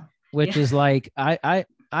which is like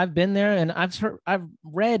I've been there and I've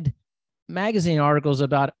read magazine articles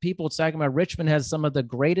about people talking about Richmond has some of the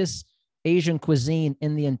greatest Asian cuisine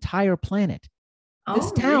in the entire planet.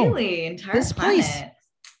 This town, really? Entire this planet. Place.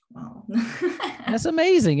 Wow. That's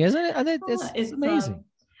amazing, isn't it? It's amazing.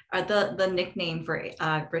 The nickname for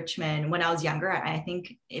Richmond when I was younger, I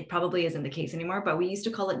think it probably isn't the case anymore, but we used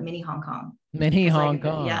to call it mini Hong Kong. Mini Hong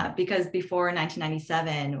Kong. Yeah, because before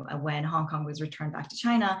 1997, when Hong Kong was returned back to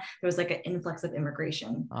China, there was like an influx of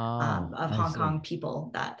immigration of Hong Kong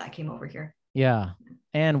people that came over here. Yeah.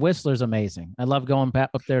 And Whistler's amazing. I love going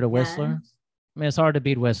up there to Whistler. I mean, it's hard to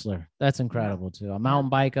beat Whistler. That's incredible too. A mountain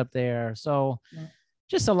bike up there. So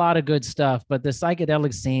just a lot of good stuff. But the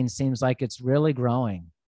psychedelic scene seems like it's really growing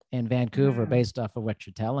in Vancouver based off of what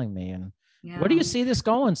you're telling me. And where do you see this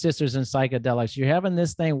going, Sisters in Psychedelics? You're having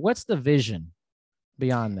this thing. What's the vision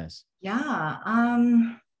beyond this? Yeah.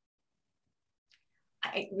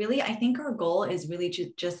 I think our goal is really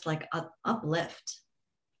to just like uplift.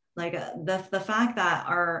 Like the fact that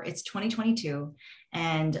it's 2022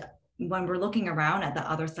 and when we're looking around at the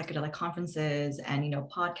other psychedelic conferences and,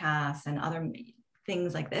 podcasts and other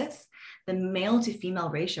things like this, the male to female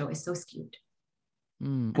ratio is so skewed.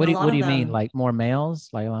 What do you mean? Like more males?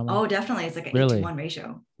 Oh, definitely. It's like an 8-to-1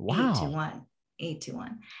 ratio. Wow.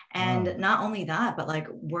 8-to-1. And not only that, but like,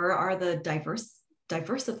 where are the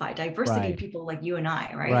diversity people like you and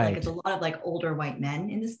I, right? Like it's a lot of like older white men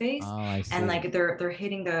in the space. And like they're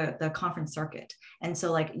hitting the conference circuit. And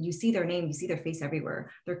so like you see their name, you see their face everywhere.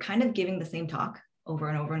 They're kind of giving the same talk over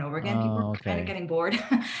and over and over again. People are kind of getting bored.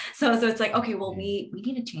 so it's like, okay, well, we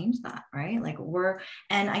need to change that, right? Like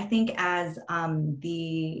and I think as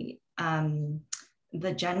the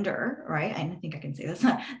gender, right? I think I can say this,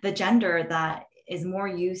 the gender that is more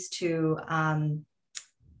used to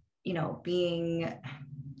being,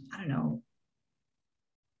 I don't know,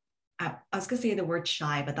 I was gonna say the word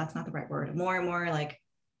shy, but that's not the right word. More and more like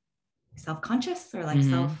self-conscious or like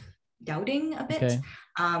self-doubting a bit.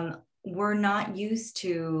 We're not used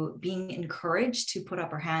to being encouraged to put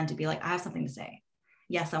up our hand to be like, I have something to say.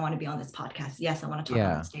 Yes, I want to be on this podcast. Yes, I want to talk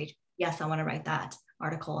on stage. Yes, I want to write that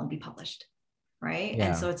article and be published. Right.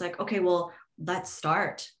 And so it's like, okay, well, let's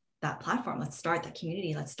start that platform. Let's start that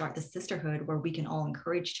community. Let's start the sisterhood where we can all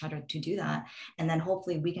encourage each other to do that. And then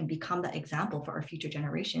hopefully we can become the example for our future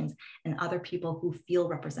generations and other people who feel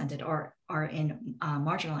represented or are in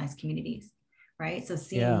marginalized communities. Right. So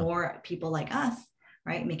seeing more people like us,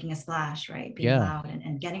 right, making a splash, right, being loud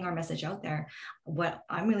and getting our message out there. What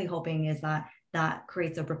I'm really hoping is that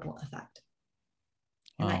creates a ripple effect.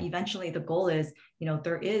 And that eventually the goal is,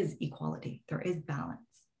 there is equality, there is balance.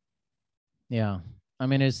 Yeah. I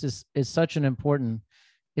mean, it's such an important,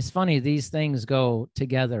 it's funny, these things go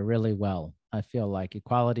together really well. I feel like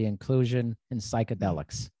equality, inclusion, and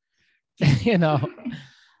psychedelics, and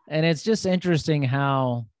it's just interesting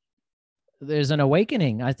how there's an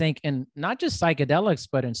awakening, I think, in not just psychedelics,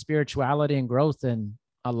 but in spirituality and growth in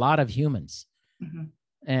a lot of humans.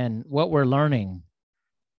 And what we're learning,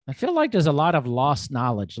 I feel like there's a lot of lost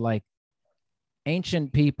knowledge. Like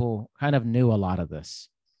ancient people kind of knew a lot of this.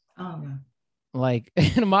 Oh, yeah. Like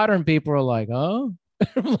modern people are like, oh,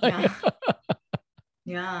 like,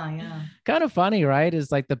 yeah. Kind of funny, right?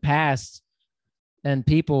 It's like the past and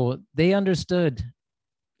people, they understood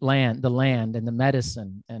the land and the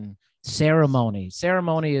medicine and ceremony.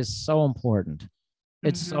 Ceremony is so important.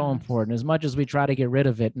 It's so important. As much as we try to get rid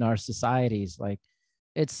of it in our societies, like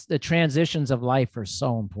it's the transitions of life are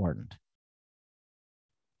so important.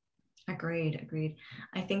 Agreed.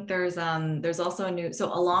 I think there's also a new,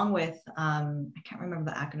 so along with, I can't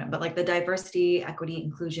remember the acronym, but like the diversity, equity,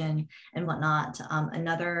 inclusion, and whatnot.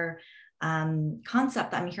 Another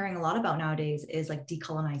concept that I'm hearing a lot about nowadays is like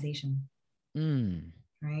decolonization.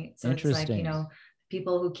 Right. So it's like,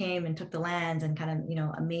 people who came and took the lands and kind of,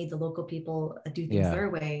 made the local people do things their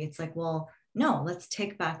way. It's like, well, no, let's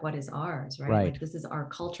take back what is ours, right? Like this is our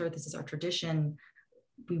culture. This is our tradition.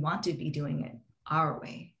 We want to be doing it our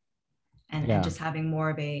way. and just having more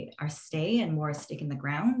of our stay and more stake in the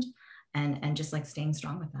ground, and just like staying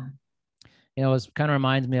strong with that. You know, it kind of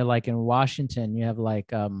reminds me of like in Washington, you have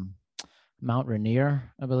like Mount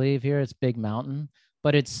Rainier, I believe here. It's big mountain,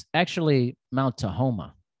 but it's actually Mount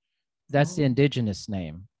Tahoma. That's the indigenous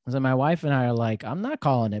name. So my wife and I are like, I'm not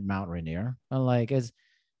calling it Mount Rainier. I'm like,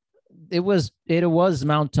 it was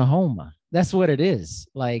Mount Tahoma. That's what it is.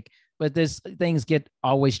 Like, but this things get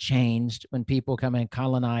always changed when people come and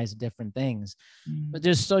colonize different things. But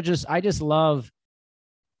I just love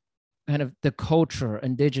kind of the culture,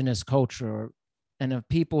 indigenous culture, and of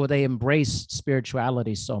people, they embrace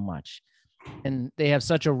spirituality so much, and they have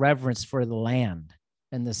such a reverence for the land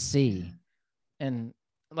and the sea. And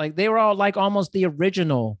like, they were all like almost the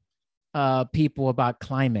original people about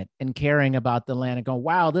climate and caring about the land and going,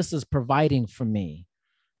 wow, this is providing for me,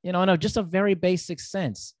 you know, in just a very basic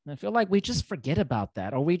sense. And I feel like we just forget about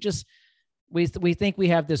that, or we think we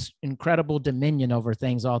have this incredible dominion over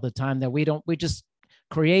things all the time that we just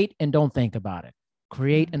create and don't think about it.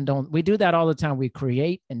 We do that all the time. We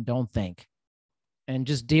create and don't think, and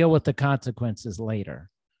just deal with the consequences later.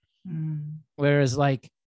 Whereas like,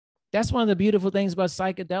 that's one of the beautiful things about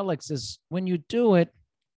psychedelics is when you do it,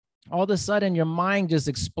 all of a sudden your mind just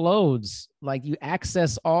explodes. Like, you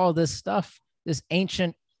access all this stuff, this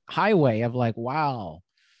ancient highway of like, wow,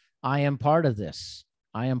 I am part of this.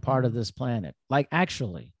 I am part of this planet. Like,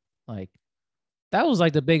 actually, like, that was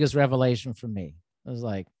like the biggest revelation for me. It was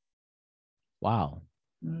like, wow,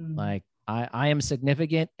 like I am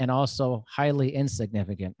significant and also highly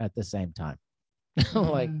insignificant at the same time.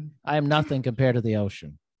 Like, I am nothing compared to the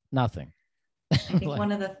ocean. Nothing. I think like,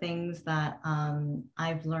 one of the things that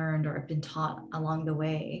I've learned or have been taught along the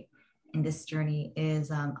way in this journey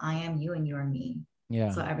is I am you and you are me.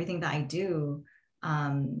 Yeah. So everything that I do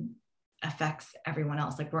affects everyone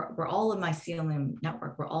else. Like, we're all a mycelium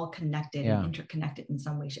network. We're all connected and interconnected in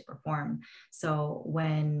some way, shape, or form. So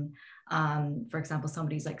when, for example,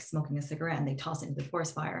 somebody's like smoking a cigarette and they toss it into the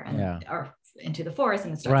forest fire or into the forest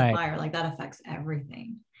and it starts a fire, like that affects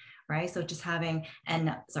everything. Right. So just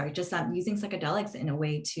using psychedelics in a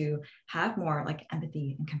way to have more like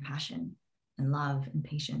empathy and compassion and love and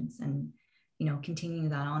patience, and, you know, continuing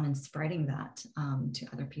that on and spreading that to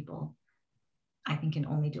other people, I think can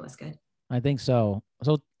only do us good. I think so.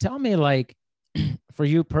 So tell me, like, for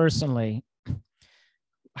you personally,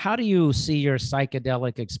 how do you see your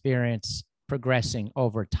psychedelic experience progressing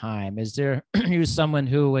over time? Is there you someone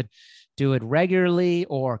who would do it regularly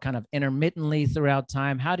or kind of intermittently throughout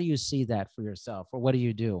time? How do you see that for yourself, or what do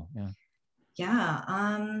you do?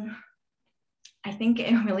 I think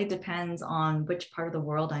it really depends on which part of the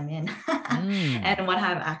world I'm in and what I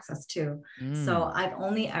have access to. So I've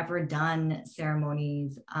only ever done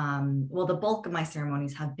ceremonies. Well, the bulk of my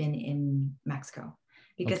ceremonies have been in Mexico,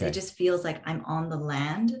 because it just feels like I'm on the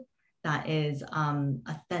land that is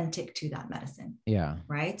authentic to that medicine. Yeah.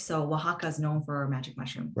 Right. So Oaxaca is known for magic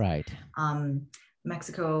mushrooms. Right.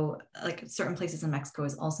 Mexico, like certain places in Mexico,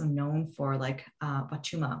 is also known for like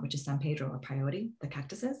Wachuma, which is San Pedro, or peyote, the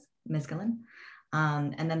cactuses, mescaline.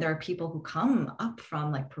 And then there are people who come up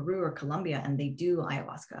from like Peru or Colombia and they do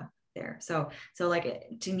ayahuasca there. So like,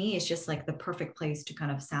 to me, it's just like the perfect place to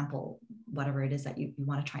kind of sample whatever it is that you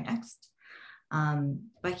want to try next.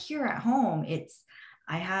 But here at home,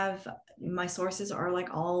 my sources are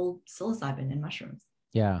like all psilocybin and mushrooms.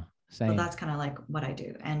 Yeah. Same. So that's kind of like what I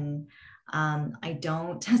do. And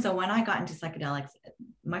so when I got into psychedelics,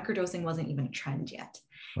 microdosing wasn't even a trend yet.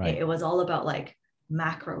 Right. It was all about like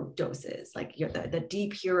macro doses, like the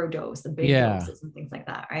deep hero dose, the big doses and things like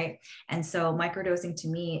that. Right. And so microdosing to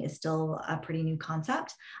me is still a pretty new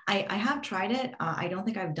concept. I have tried it. I don't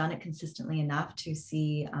think I've done it consistently enough to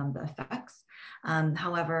see the effects.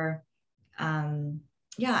 However,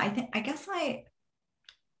 I guess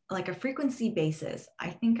like a frequency basis,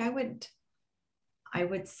 I think I would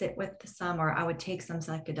sit with some, or I would take some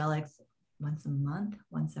psychedelics once a month,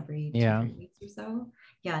 once every 2-3 weeks or so.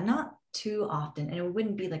 Yeah, not too often. And it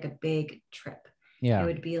wouldn't be like a big trip. Yeah. It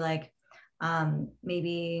would be like,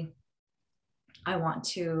 maybe I want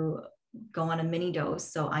to go on a mini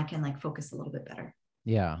dose so I can like focus a little bit better.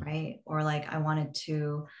 Yeah. Right. Or like I wanted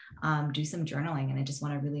to do some journaling and I just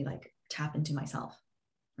want to really like tap into myself.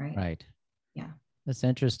 Right. Right. Yeah. That's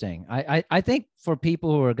interesting. I think for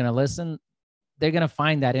people who are going to listen, they're going to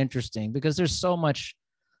find that interesting because there's so much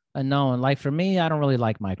unknown. Like for me, I don't really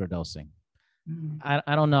like microdosing.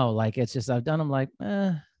 I don't know. Like, it's just, I've done them like,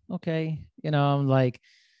 okay. You know, I'm like,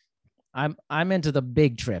 I'm into the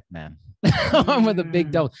big trip, man. I'm with a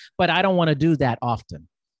big dose, but I don't want to do that often.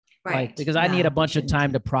 Right. Like, because I need a bunch of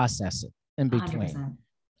time to process it in between.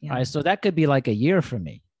 Yeah. All right. So that could be like a year for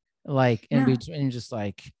me. like in Yeah. between, just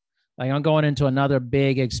like I'm going into another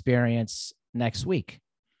big experience next week,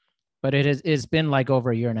 but it's been like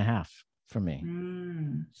over a year and a half for me.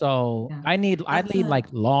 Mm, So yeah. I need That's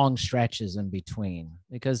like a long stretches in between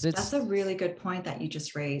because That's it's, a really good point that you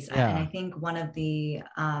just raised. And I yeah, think one of the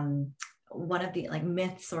like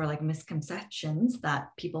myths or like misconceptions that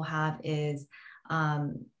people have is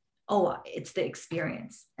oh, it's the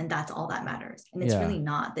experience and that's all that matters. And it's yeah, really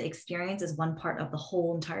not. The experience is one part of the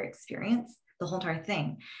whole entire experience, the whole entire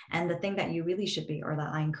thing. And the thing that you really should be, or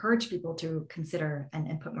that I encourage people to consider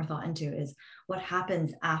and put more thought into, is what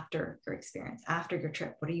happens after your experience, after your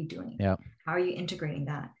trip. What are you doing? yeah, How are you integrating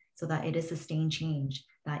that so that it is sustained change,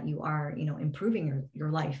 that you are, improving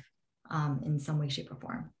your life in some way, shape, or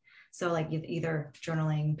form? So like either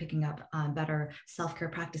journaling, picking up better self-care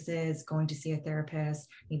practices, going to see a therapist,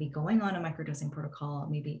 maybe going on a microdosing protocol,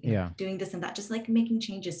 maybe yeah, doing this and that, just like making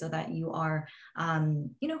changes so that you are,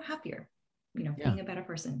 happier, yeah, being a better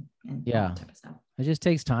person and all yeah. that type of stuff. It just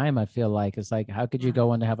takes time. I feel like it's like, how could you Yeah,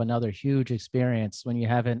 go on to have another huge experience when you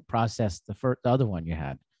haven't processed the other one you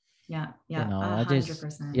had? yeah, You yeah, know, I just,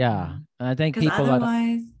 100%. yeah. Yeah. And I think Because people that,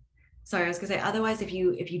 otherwise, sorry, I was gonna say, otherwise, if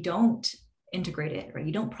you don't integrate it, right,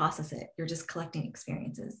 you don't process it, you're just collecting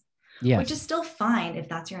experiences, which is yes, still fine if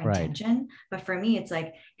that's your right. intention. But for me, it's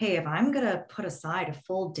like, hey, if I'm gonna put aside a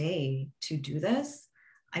full day to do this,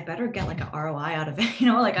 I better get like an ROI out of it.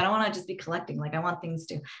 Like I don't want to just be collecting. Like I want things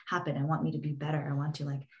to happen. I want me to be better. I want to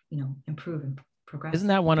like, improve and Isn't progress.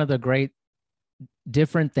 that one of the great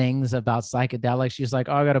different things about psychedelics? She's like,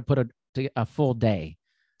 oh, I got to put a full day.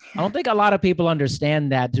 I don't think a lot of people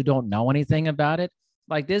understand that, who don't know anything about it.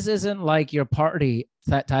 Like, this isn't like your party,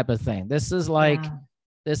 that type of thing. This is like, Yeah.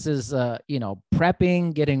 this is,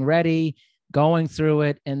 prepping, getting ready, going through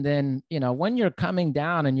it. And then, when you're coming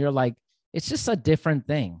down and you're like, it's just a different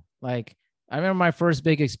thing. Like, I remember my first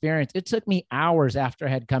big experience. It took me hours after I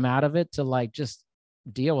had come out of it to like just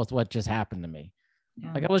deal with what just happened to me.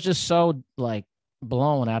 Yeah. Like, I was just so like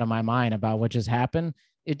blown out of my mind about what just happened.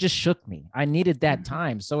 It just shook me. I needed that Mhm.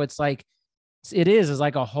 time. So it's like, is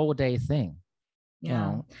like a whole day thing,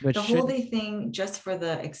 Yeah, which the whole should, day thing just for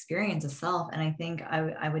the experience itself. And I think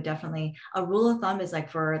I would definitely, a rule of thumb is like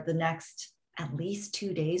for the next at least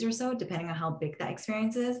 2 days or so, depending on how big that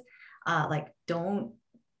experience is, like don't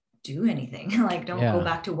do anything. Like don't go yeah.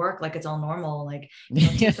 back to work like it's all normal. Like, Yeah.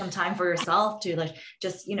 take some time for yourself to like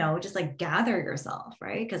just like gather yourself,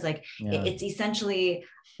 right? Because like Yeah. it's essentially,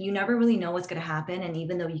 you never really know what's going to happen. And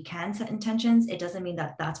even though you can set intentions, it doesn't mean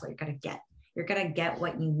that that's what you're going to get. You're going to get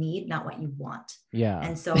what you need, not what you want. Yeah.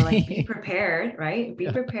 And so like be prepared, right? Be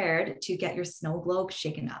Yeah. prepared to get your snow globe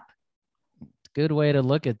shaken up. Good way to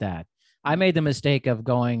look at that. I made the mistake of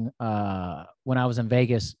going when I was in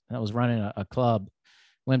Vegas and I was running a club,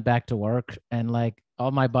 went back to work, and like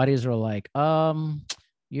all my buddies were like,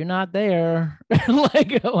 you're not there.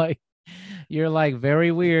 like you're like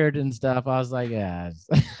very weird and stuff. I was like, yeah,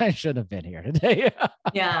 I should have been here today.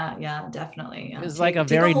 Yeah, definitely. Yeah. It's like a Take a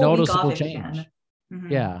very whole week off noticeable if you can. change.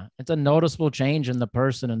 Mhm. Yeah. It's a noticeable change in the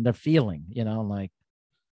person and their feeling, like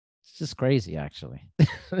it's just crazy actually.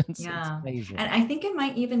 It's Yeah. amazing. And I think it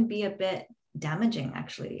might even be a bit damaging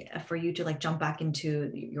actually for you to like jump back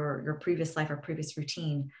into your previous life or previous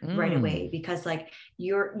routine right away, Mm, because like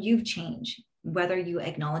you've changed, whether you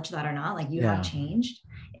acknowledge that or not. Like you have yeah. changed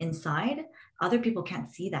inside. Other people can't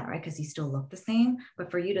see that, right? Because you still look the same.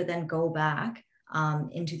 But for you to then go back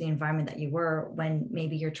into the environment that you were when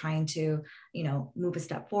maybe you're trying to, move a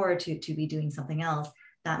step forward to be doing something else,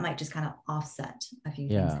 that might just kind of offset a few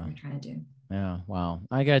things that Yeah. you're trying to do. Yeah. Wow.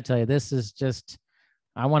 I got to tell you, this is just,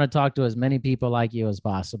 I want to talk to as many people like you as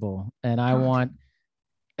possible. And I want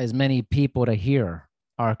as many people to hear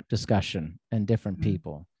our discussion and different Mhm.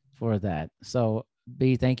 people for that. So,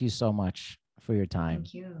 B, thank you so much for your time.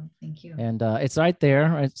 Thank you. Thank you. And it's right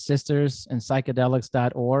there at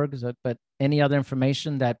sistersandpsychedelics.org. But any other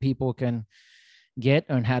information that people can get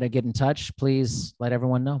on how to get in touch, please let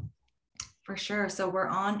everyone know. For sure. So we're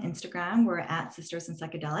on Instagram. We're at Sisters and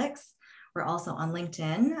Psychedelics. We're also on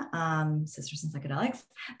LinkedIn, Sisters and Psychedelics.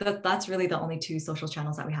 But that's really the only two social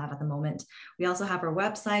channels that we have at the moment. We also have our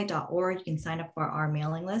website.org. You can sign up for our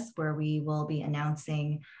mailing list where we will be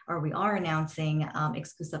announcing, or we are announcing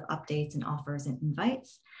exclusive updates and offers and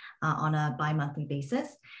invites on a bi-monthly basis.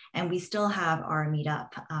 And we still have our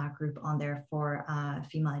meetup group on there for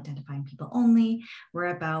female identifying people only. We're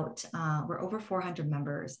over 400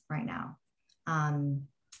 members right now.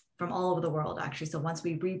 from all over the world, actually. So once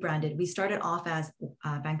we rebranded, we started off as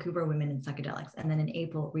Vancouver Women in Psychedelics. And then in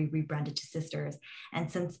April, we rebranded to Sisters. And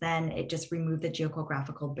since then, it just removed the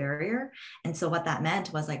geographical barrier. And so what that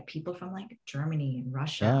meant was like people from like Germany and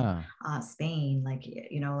Russia, Spain, like,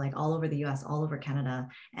 you know, like all over the US, all over Canada,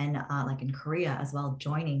 and like in Korea as well,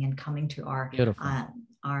 joining and coming to our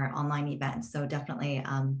online events. So definitely,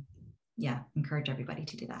 encourage everybody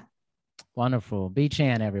to do that. Wonderful.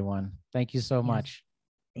 B-Chan, everyone. Thank you so much.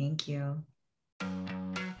 Thank you.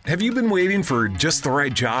 Have you been waiting for just the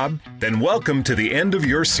right job? Then welcome to the end of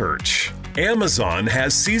your search. Amazon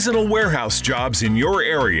has seasonal warehouse jobs in your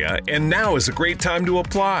area, and now is a great time to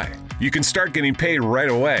apply. You can start getting paid right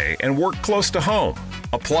away and work close to home.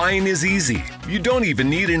 Applying is easy. You don't even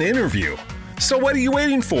need an interview. So what are you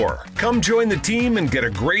waiting for? Come join the team and get a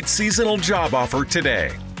great seasonal job offer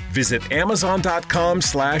today. Visit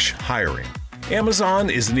Amazon.com/hiring. Amazon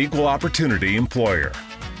is an equal opportunity employer.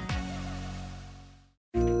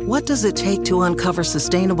 What does it take to uncover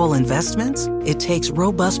sustainable investments? It takes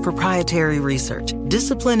robust proprietary research,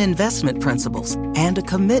 disciplined investment principles, and a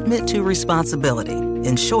commitment to responsibility.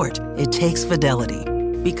 In short, it takes Fidelity.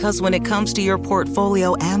 Because when it comes to your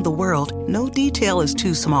portfolio and the world, no detail is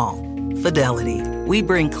too small. Fidelity. We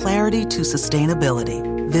bring clarity to sustainability.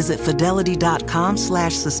 Visit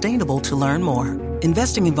fidelity.com/sustainable to learn more.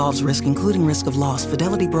 Investing involves risk, including risk of loss.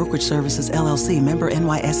 Fidelity Brokerage Services, LLC, member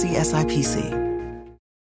NYSE SIPC.